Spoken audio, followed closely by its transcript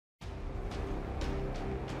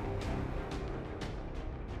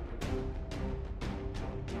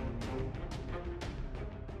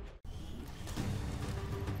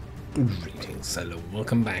Greetings, hello,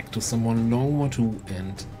 welcome back to some more Long War 2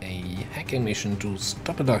 and a hacking mission to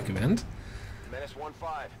stop a dark event. Menace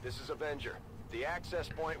 1-5, this is Avenger. The access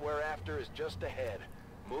point we're after is just ahead.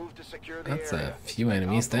 Move to secure the That's area. a few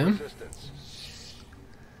enemies there.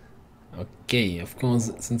 Okay, of course,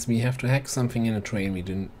 since we have to hack something in a train, we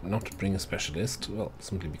did not bring a specialist. Well,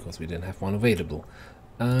 simply because we didn't have one available.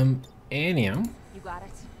 Anyhow. You got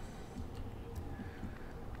it.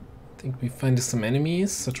 I think we find some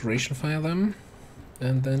enemies, saturation fire them,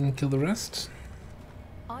 and then kill the rest.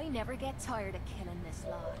 I never get tired of killing this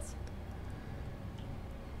lot.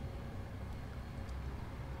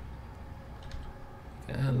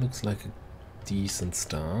 Yeah, looks like a decent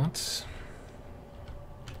start.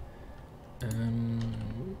 I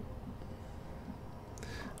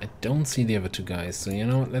don't see the other two guys, so you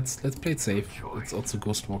know what, let's play it safe. Let's also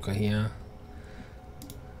Ghostwalker here.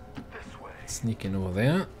 Sneak in over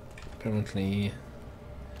there. Apparently...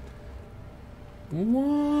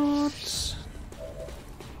 What?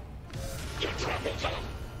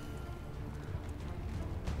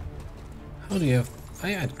 How do you have... I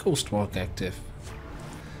had Ghostwalk active.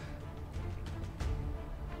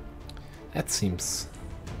 That seems...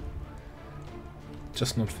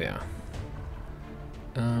 just not fair.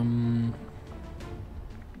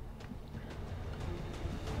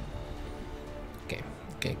 Okay.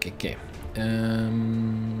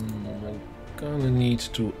 I'm gonna need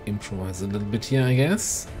to improvise a little bit here, I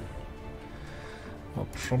guess. I'll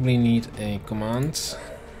probably need a command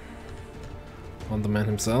on the man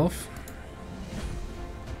himself.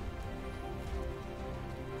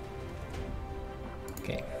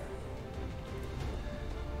 Okay.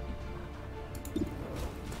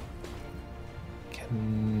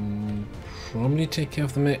 Can probably take care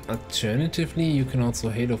of the man. Alternatively, you can also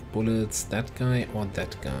hail of bullets that guy or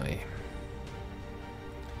that guy.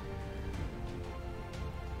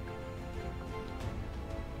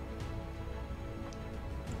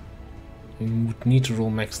 We would need to roll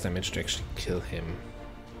max damage to actually kill him.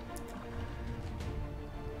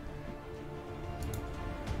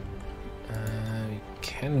 We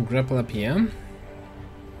can grapple up here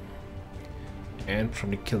and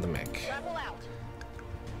probably kill the mech.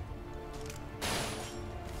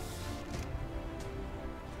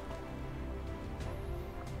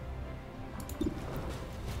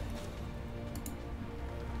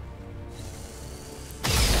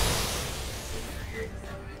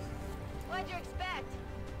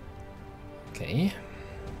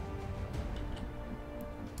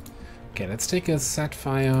 Okay, let's take a set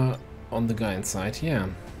fire on the guy inside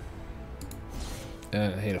here.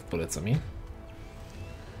 Hail of bullets, I mean.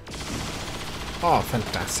 Oh,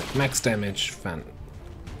 fantastic. Max damage.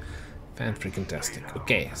 Fan-freaking-tastic.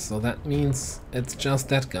 Okay, so that means it's just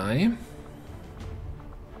that guy.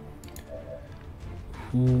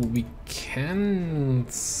 Who we can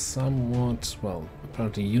somewhat... Well,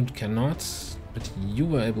 apparently you cannot, but you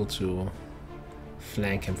were able to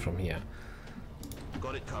flank him from here.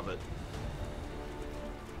 Got it covered.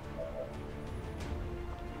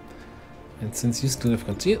 And since you still have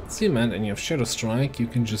concealment and you have Shadow Strike, you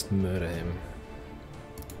can just murder him.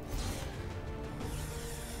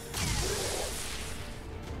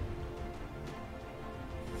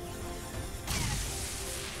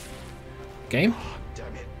 Okay. Oh,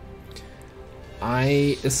 damn it.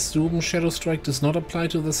 I assume Shadow Strike does not apply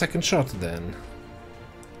to the second shot then.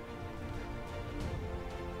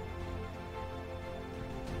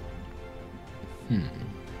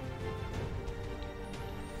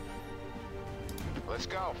 Let's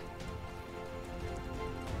go.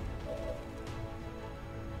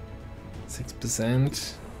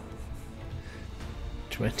 6%.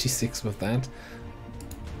 26 with that.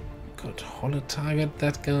 Could holo target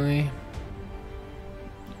that guy.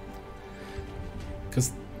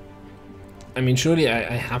 Because, I mean, surely I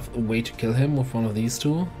have a way to kill him with one of these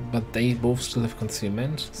two, but they both still have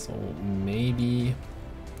concealment, so maybe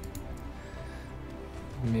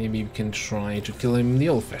we can try to kill him the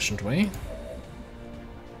old-fashioned way.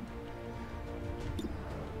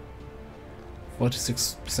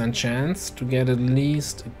 46% chance to get at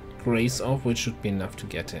least a grace off, which should be enough to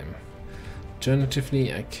get him.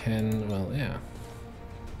 Alternatively, I can, well, yeah,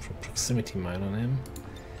 for proximity mine on him.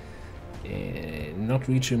 Not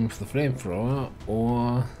reach him with the flamethrower,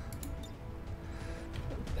 or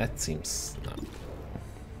that seems no.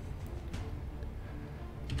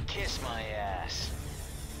 Kiss my ass.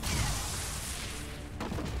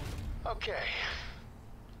 Okay.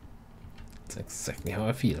 That's exactly how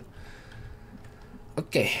I feel.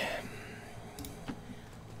 Okay.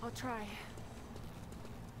 I'll try.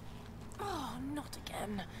 Oh, not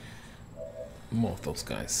again. More of those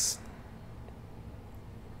guys.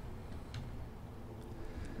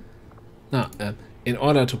 Now, in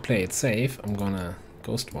order to play it safe, I'm gonna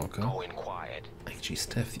Ghostwalker. Go in quiet. Actually,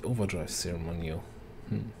 still have the overdrive serum on you.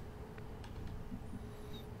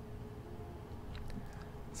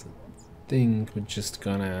 So I think we're just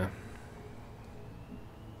gonna...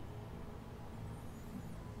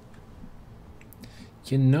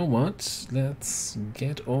 You know what? Let's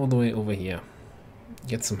get all the way over here.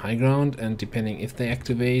 Get some high ground, and depending if they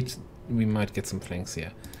activate, we might get some flanks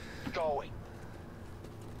here. Going.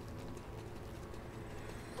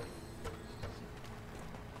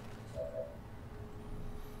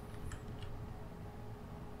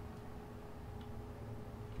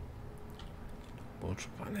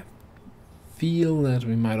 I feel that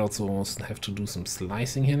we might also have to do some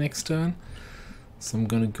slicing here next turn. So I'm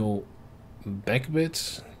gonna go back a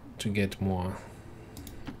bit to get more...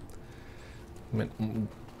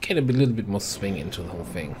 get a little bit more swing into the whole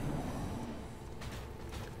thing.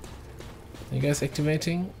 Are you guys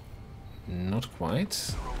activating? Not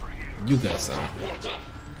quite. You guys are.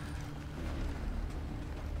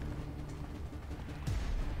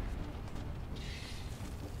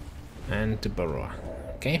 And the burrower.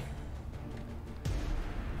 Okay.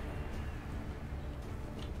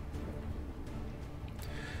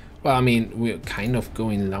 Well, I mean, we're kind of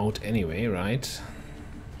going loud anyway, right?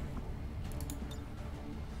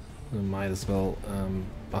 We might as well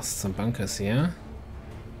bust some bunkers here.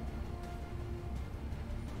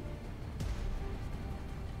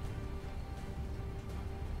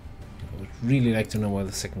 I would really like to know where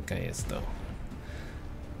the second guy is, though.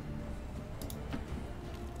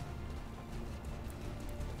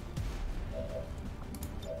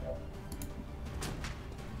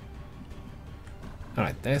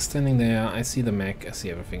 Alright, they're standing there. I see the mech. I see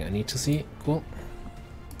everything I need to see. Cool.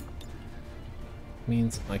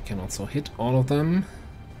 Means I can also hit all of them.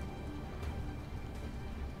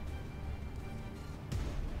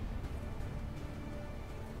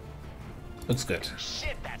 Looks good.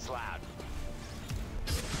 Shit, that's loud.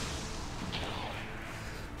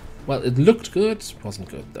 Well, it looked good. Wasn't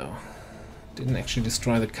good, though. Didn't actually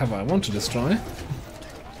destroy the cover I want to destroy.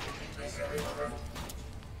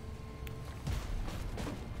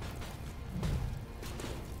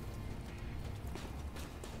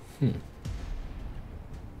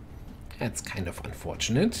 That's kind of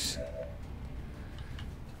unfortunate.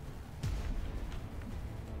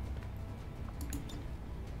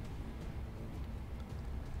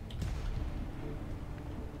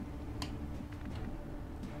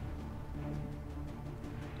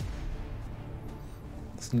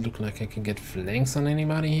 Doesn't look like I can get flanks on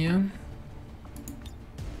anybody here.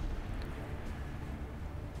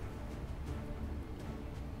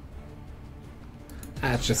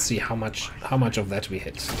 Let's just see how much of that we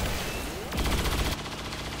hit.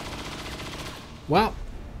 Well,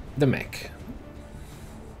 the mech.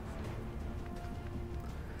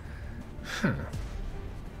 Huh.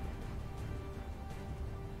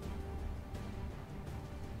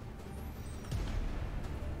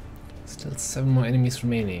 Still 7 more enemies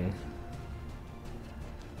remaining.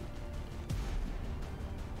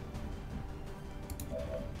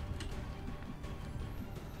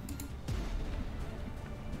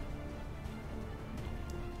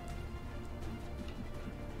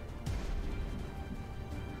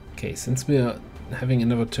 Okay, since we are having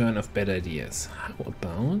another turn of bad ideas, how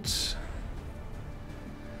about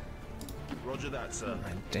Roger that, sir.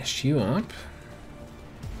 I dash you up?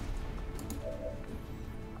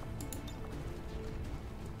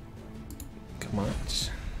 Come on.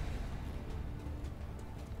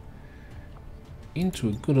 Into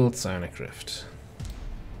a good old psionic rift.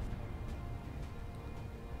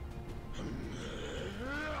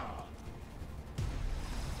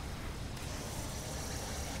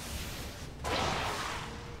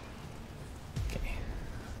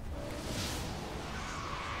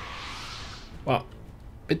 Well,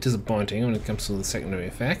 a bit disappointing when it comes to the secondary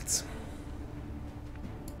effects.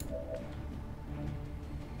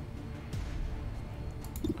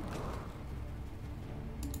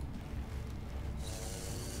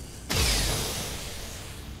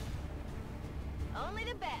 Only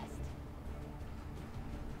the best.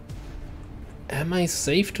 Am I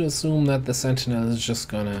safe to assume that the Sentinel is just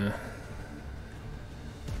gonna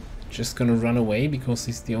run away because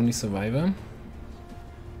he's the only survivor?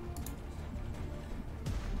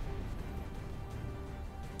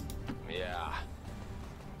 Yeah.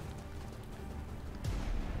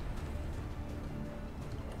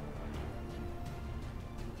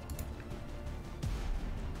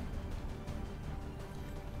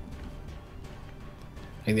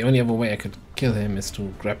 And the only other way I could kill him is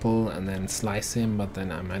to grapple and then slice him, but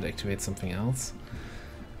then I might activate something else.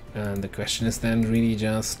 And the question is then really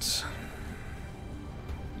just...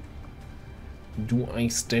 Do I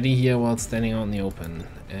steady here while standing out in the open?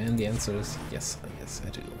 And the answer is yes, I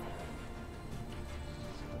do.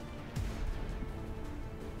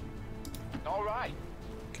 All right.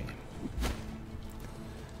 Okay.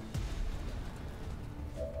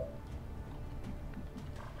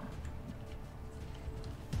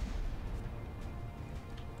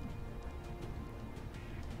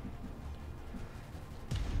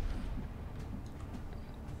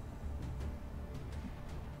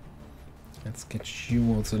 Let's get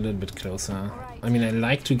you also a little bit closer. Right. I mean, I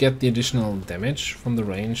like to get the additional damage from the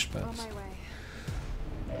range, but On my way.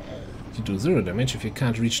 you do 0 damage if you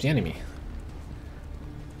can't reach the enemy.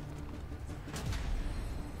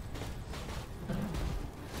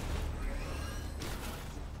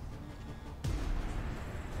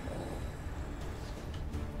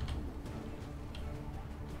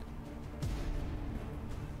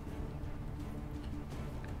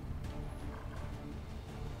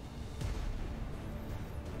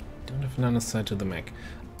 Don't have an other side to the mech.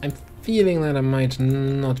 I'm feeling that I might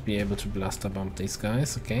not be able to blaster bomb these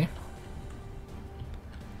guys, okay?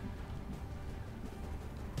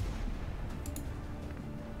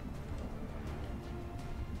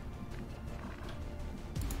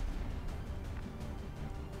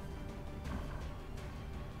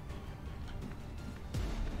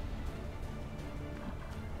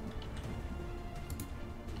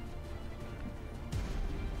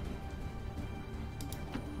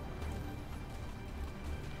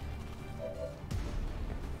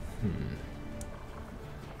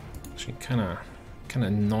 Actually, kind of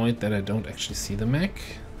annoyed that I don't actually see the mech.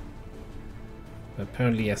 But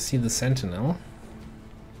apparently I see the sentinel.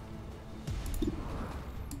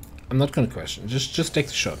 I'm not gonna question. Just take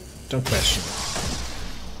the shot. Don't question.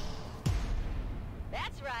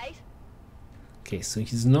 That's right. Okay, so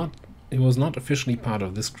he was not officially part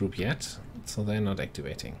of this group yet, so they're not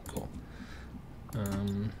activating. Cool.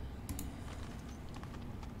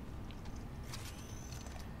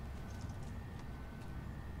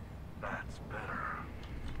 That's better.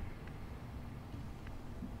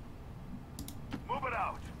 Move it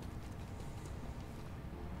out.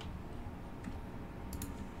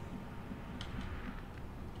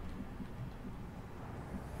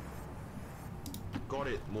 Got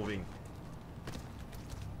it. Moving.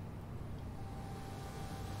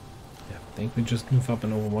 Yeah, I think we just move up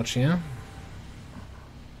and Overwatch here.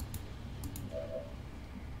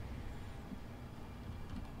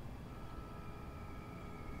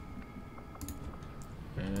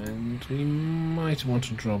 And we might want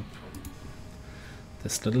to drop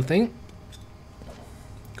this little thing.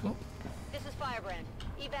 Cool. This is Firebrand.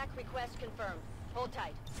 Evac request confirmed. Hold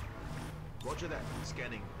tight. Roger that.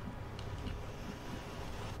 Scanning.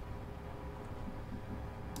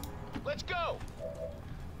 Let's go.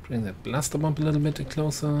 Bring that blaster bomb a little bit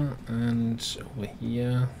closer, and over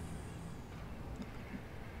here.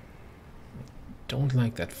 I don't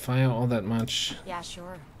like that fire all that much. Yeah,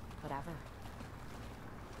 sure. Whatever.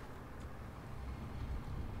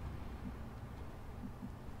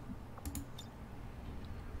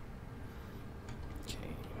 Okay.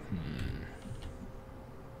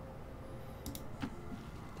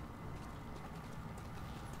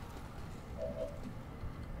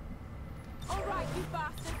 All right, you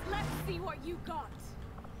bastards, let's see what you got.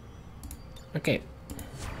 Okay.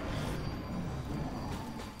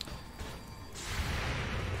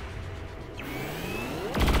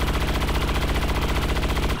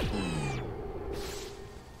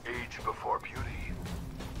 Age before beauty.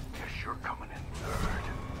 Guess you're coming in third.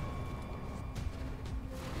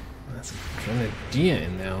 There's a grenadier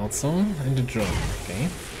in there also, and a drone. Okay.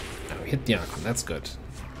 Now we hit the Archon, that's good.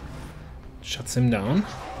 Shuts him down.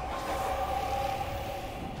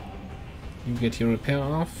 You get your repair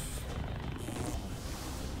off.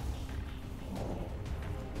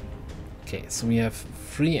 Okay, so we have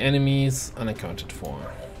 3 enemies unaccounted for.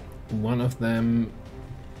 One of them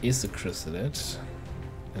is a chrysalid,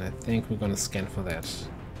 and I think we're gonna scan for that.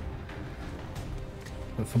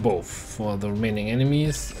 Well, for both, for the remaining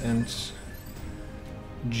enemies and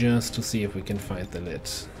just to see if we can find the lid.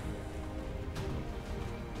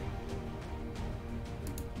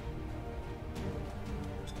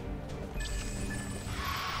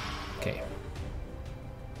 Okay.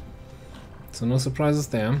 So no surprises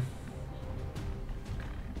there.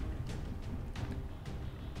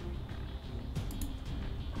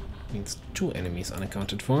 Means 2 enemies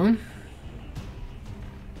unaccounted for.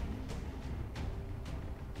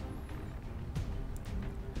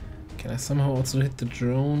 Can I somehow also hit the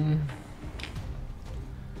drone?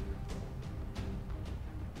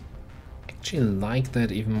 Actually like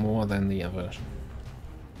that even more than the other.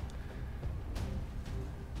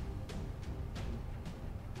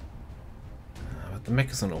 But the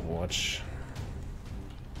mech is on Overwatch.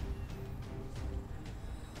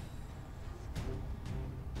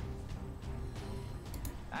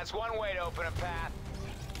 That's one way to open a path.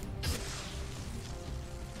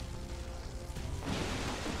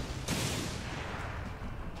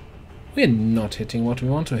 We're not hitting what we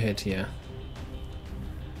want to hit here.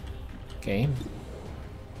 Okay.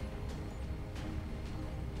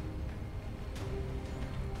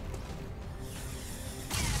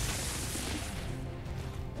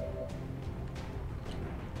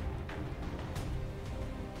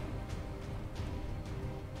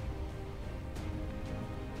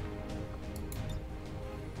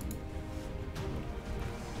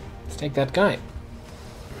 Let's take that guy.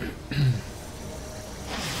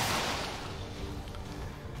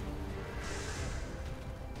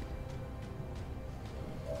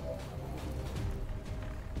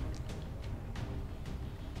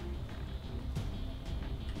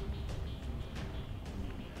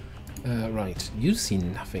 Right, you see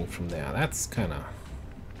nothing from there. That's kind of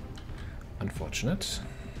unfortunate.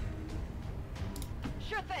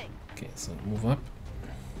 Sure thing. Okay, so move up.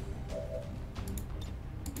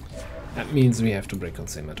 That means we have to break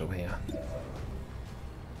concealment over here.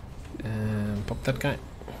 And pop that guy.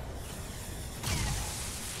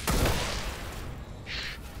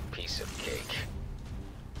 Piece of cake.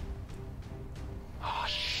 Oh,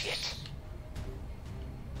 shit.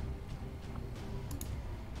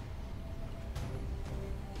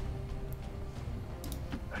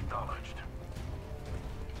 Acknowledged.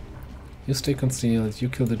 You stay concealed, you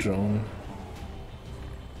kill the drone.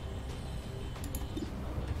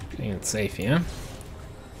 Playing it safe, yeah?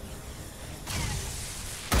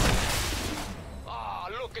 Oh,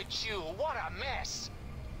 look at you. What a mess.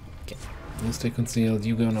 Okay. You stay concealed,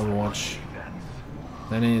 you go on Overwatch.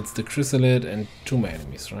 Then it's the chrysalid and 2 more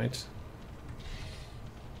enemies, right?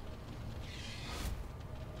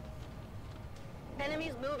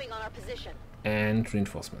 Enemies moving on our position. And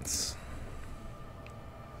reinforcements.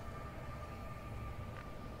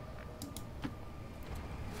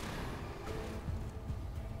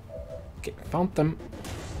 Okay, found them.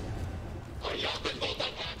 I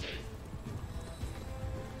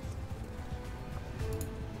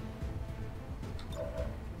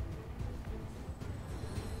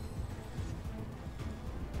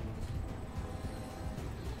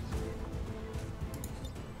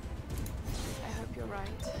hope you're right.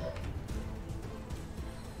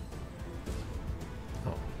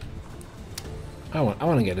 Oh. I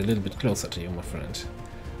want to get a little bit closer to you, my friend.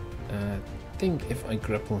 I think if I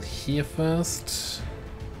grapple here first,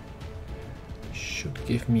 should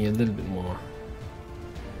give me a little bit more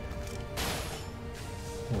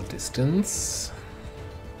distance.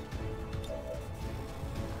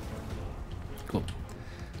 Cool.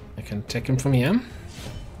 I can attack him from here.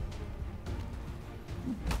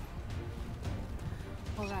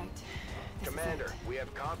 All right. This is Commander, it. we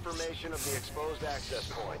have confirmation of the exposed access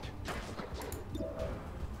point.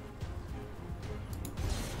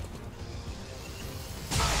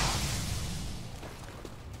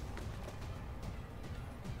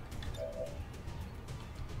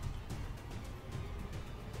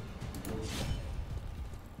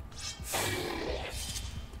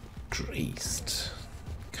 Traced.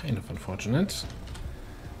 Kind of unfortunate.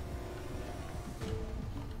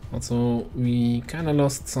 Also, we kind of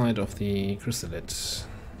lost sight of the chrysalid.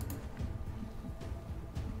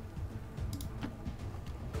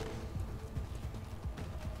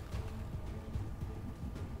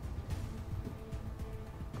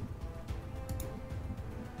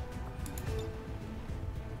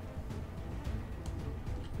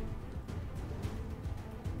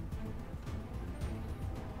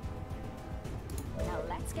 Now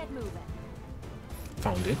let's get moving.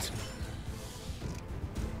 Found it.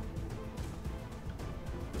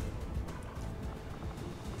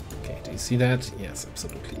 Okay, do you see that? Yes,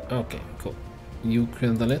 absolutely. Okay, cool. You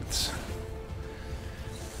kill the lid.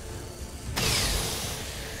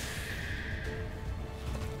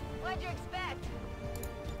 What'd you expect?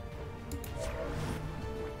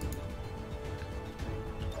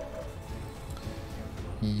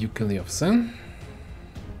 You kill the officer.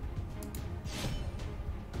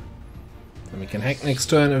 Then we can hack next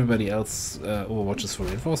turn, everybody else overwatches for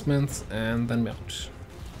reinforcements, and then we're out.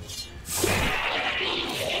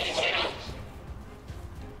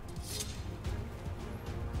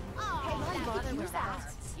 Why bother with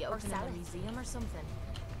that? You open a museum or something.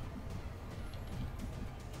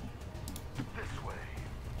 This way.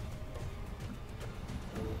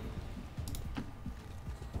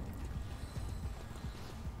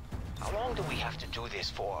 How long do we have to do this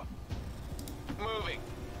for? Moving.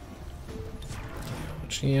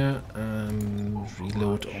 here.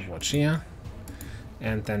 Reload Overwatch here.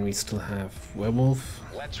 And then we still have Werewolf.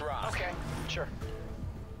 Let's rock. Okay, sure.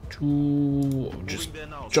 To just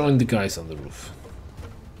join the guys on the roof.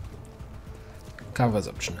 Cover's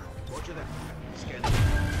optional. Roger that. Scanning.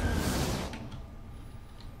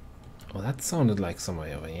 Oh, that sounded like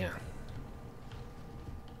somewhere over here.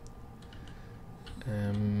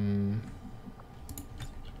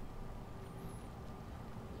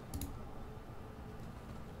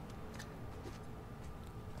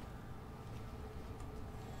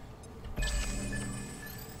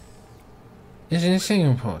 It's a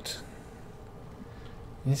second pod.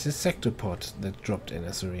 It's a sector pod that dropped in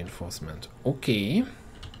as a reinforcement. Okay.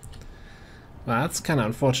 Well, that's kind of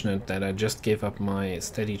unfortunate that I just gave up my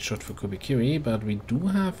steady shot for Kubikiri, but we do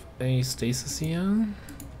have a stasis here.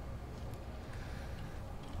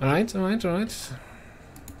 Alright, alright, alright.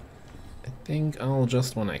 I think I'll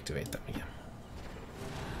just want to activate them here.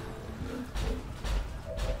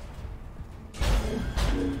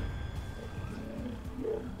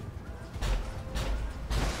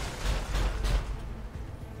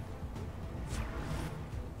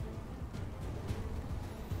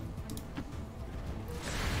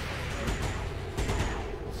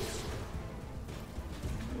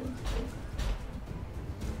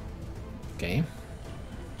 Okay.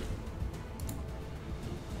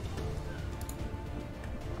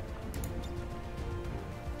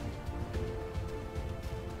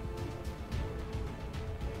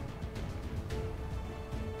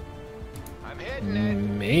 I'm hitting it.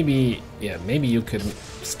 Maybe, yeah, maybe you can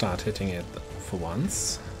start hitting it for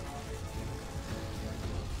once.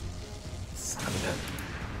 So I'm gonna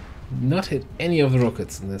not hit any of the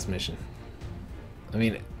rockets in this mission. I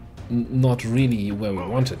mean, not really where we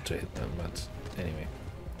wanted to hit them, but anyway.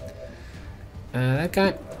 That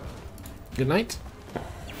guy. Good night.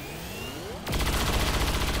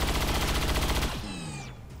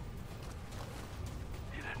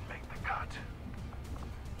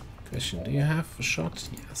 Question, do you have a shot?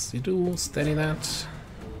 Yes, you do. Steady that.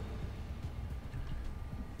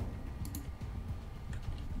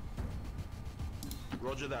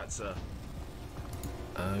 Roger that, sir.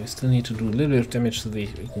 We still need to do a little bit of damage to the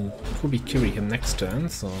Kubikiri him next turn,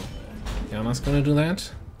 so Yana's gonna do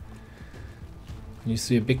that. You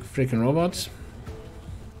see a big freaking robot.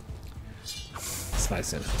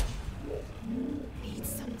 Slice in. Need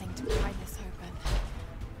something to pry this open.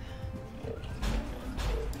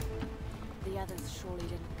 The others surely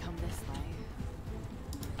didn't come this way.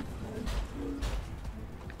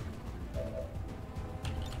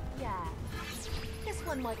 Yeah, this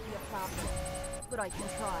one might be a problem, but I can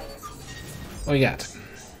try. What we got?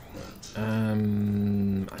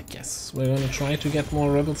 I guess we're gonna try to get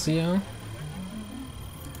more rebels here.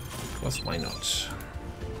 Because why not?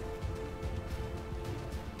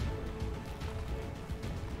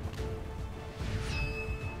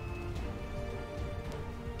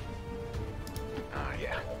 Ah,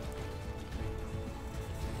 yeah.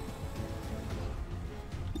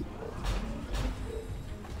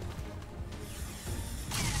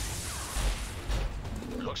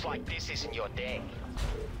 Looks like this isn't your day.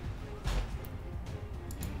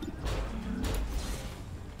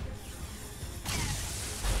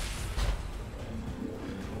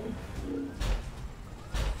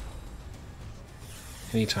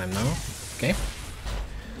 Anytime now. Okay.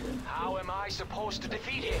 How am I supposed to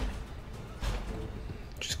defeat him?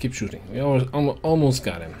 Just keep shooting. We almost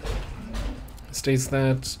got him. States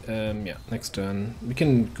that, yeah, next turn. We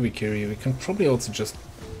can Kubikiri. We can probably also just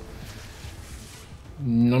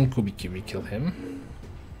non-Kubikiri kill him.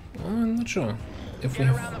 I'm not sure if we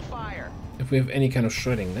Get around have the fire. any kind of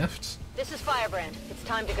shredding left. This is Firebrand. It's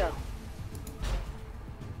time to go.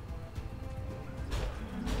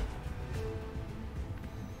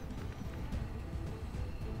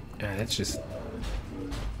 Let's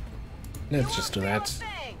just do that.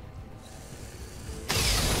 Bang!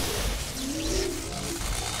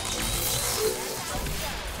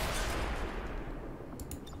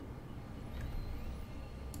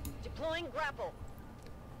 Deploying grapple.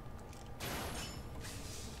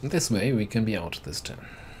 This way we can be out this turn.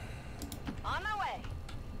 On my way.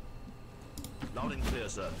 Loud and clear,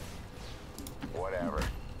 sir. Whatever.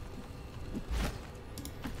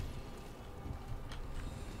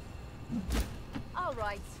 All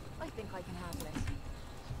right, I think I can handle it.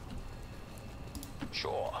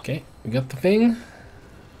 Sure. Okay, we got the thing.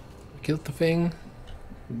 We killed the thing.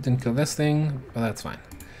 We didn't kill this thing, but that's fine.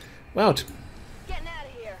 We're out. Getting out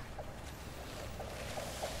of here.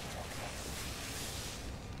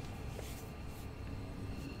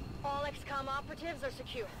 All XCOM operatives are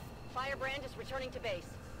secure. Firebrand is returning to base.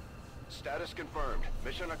 Status confirmed.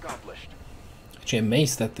 Mission accomplished. Actually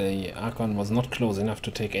amazed that the Archon was not close enough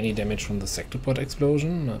to take any damage from the sectopod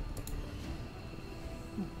explosion.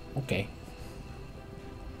 Okay.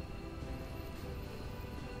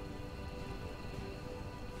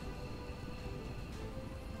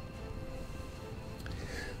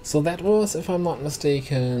 So that was, if I'm not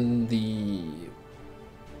mistaken, the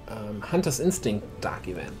Hunter's Instinct Dark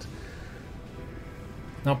event.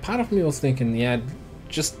 Now part of me was thinking, yeah, it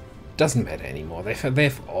just doesn't matter anymore. They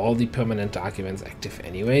have all the permanent dark events active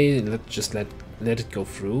anyway. Let's just let it go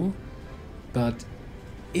through. But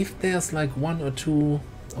if there's like one or two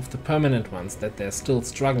of the permanent ones that they're still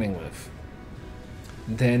struggling with,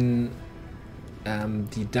 then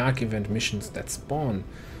the dark event missions that spawn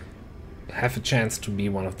have a chance to be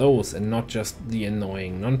one of those, and not just the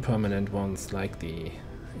annoying non-permanent ones like the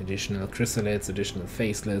additional chrysalids, additional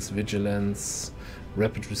faceless, vigilance,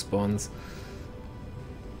 rapid response,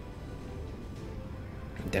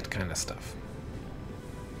 that kind of stuff.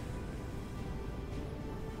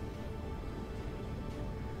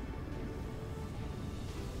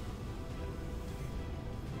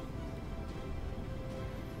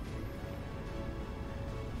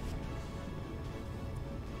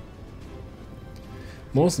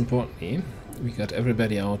 Most importantly, we got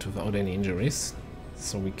everybody out without any injuries,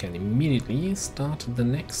 so we can immediately start the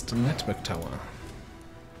next network tower.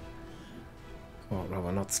 Or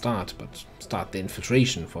rather not start, but start the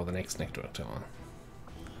infiltration for the next network tower.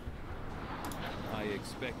 I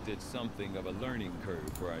expected something of a learning curve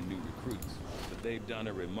for our new recruits, but they've done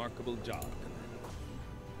a remarkable job.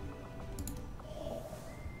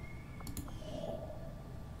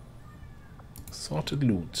 Sorted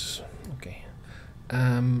loot. Okay.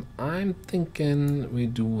 I'm thinking we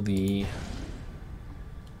do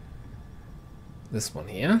this one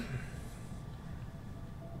here.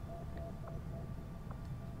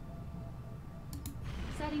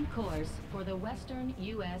 Setting course for the Western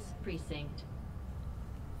U.S. precinct.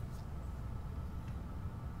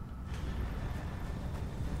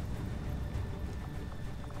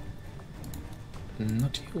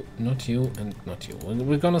 Not you, and not you.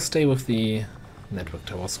 We're gonna stay with the network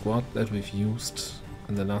tower squad that we've used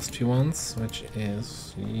in the last few ones, which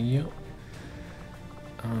is you.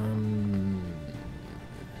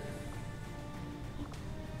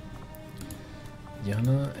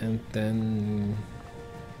 Yana, and then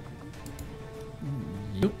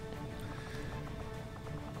you.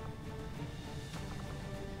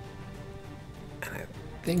 And I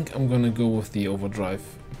think I'm gonna go with the overdrive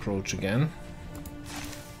approach again.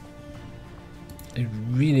 I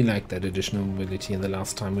really like that additional mobility in the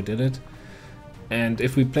last time we did it. And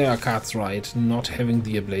if we play our cards right, not having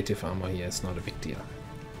the ablative armor here is not a big deal.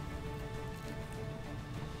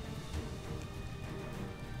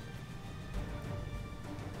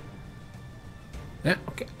 Yeah,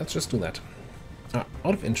 okay, let's just do that. Out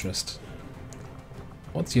of interest,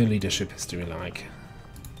 what's your leadership history like?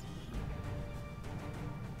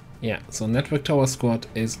 Yeah, so network tower squad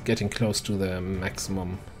is getting close to the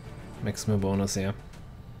maximum bonus here.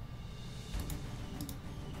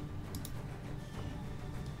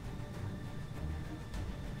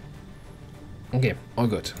 Okay, all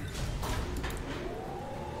good.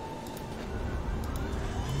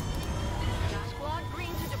 Squad green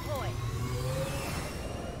to deploy.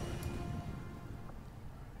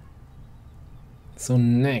 So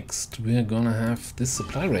next we're gonna have this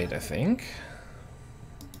supply raid, I think.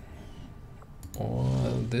 Or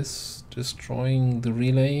this destroying the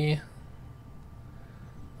relay.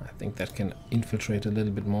 I think that can infiltrate a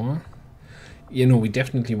little bit more. You know, we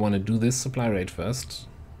definitely want to do this supply raid first,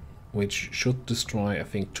 which should destroy, I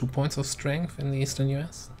think, 2 points of strength in the eastern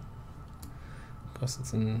US. Because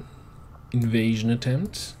it's an invasion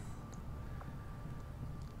attempt.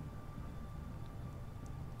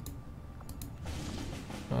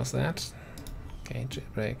 How's that? Okay,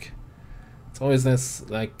 jailbreak. It's always this,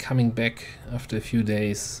 like, coming back after a few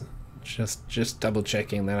days, just double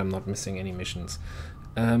checking that I'm not missing any missions.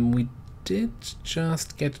 We did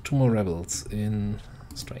just get 2 more rebels in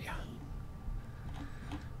Australia.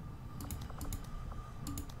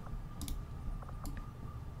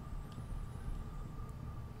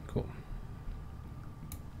 Cool.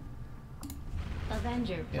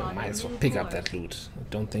 Avenger, yeah, might as well pick up that loot. I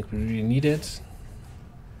don't think we really need it.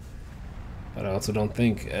 But I also don't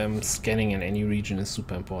think scanning in any region is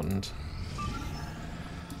super important.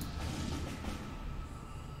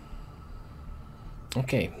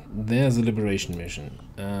 Okay, there's a liberation mission.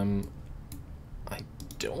 I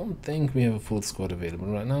don't think we have a full squad available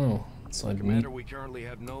right now, so I need we currently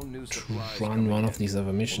have no new to supplies run one in. of these other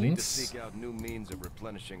We'll need to missions. seek out new means of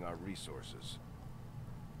replenishing our resources.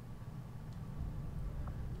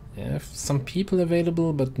 I have some people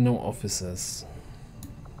available, but no officers.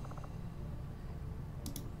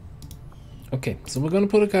 Okay, so we're gonna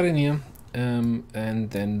put a cut in here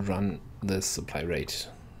and then run the supply rate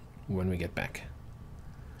when we get back.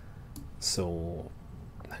 So,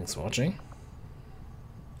 thanks for watching,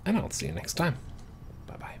 and I'll see you next time.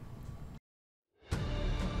 Bye bye.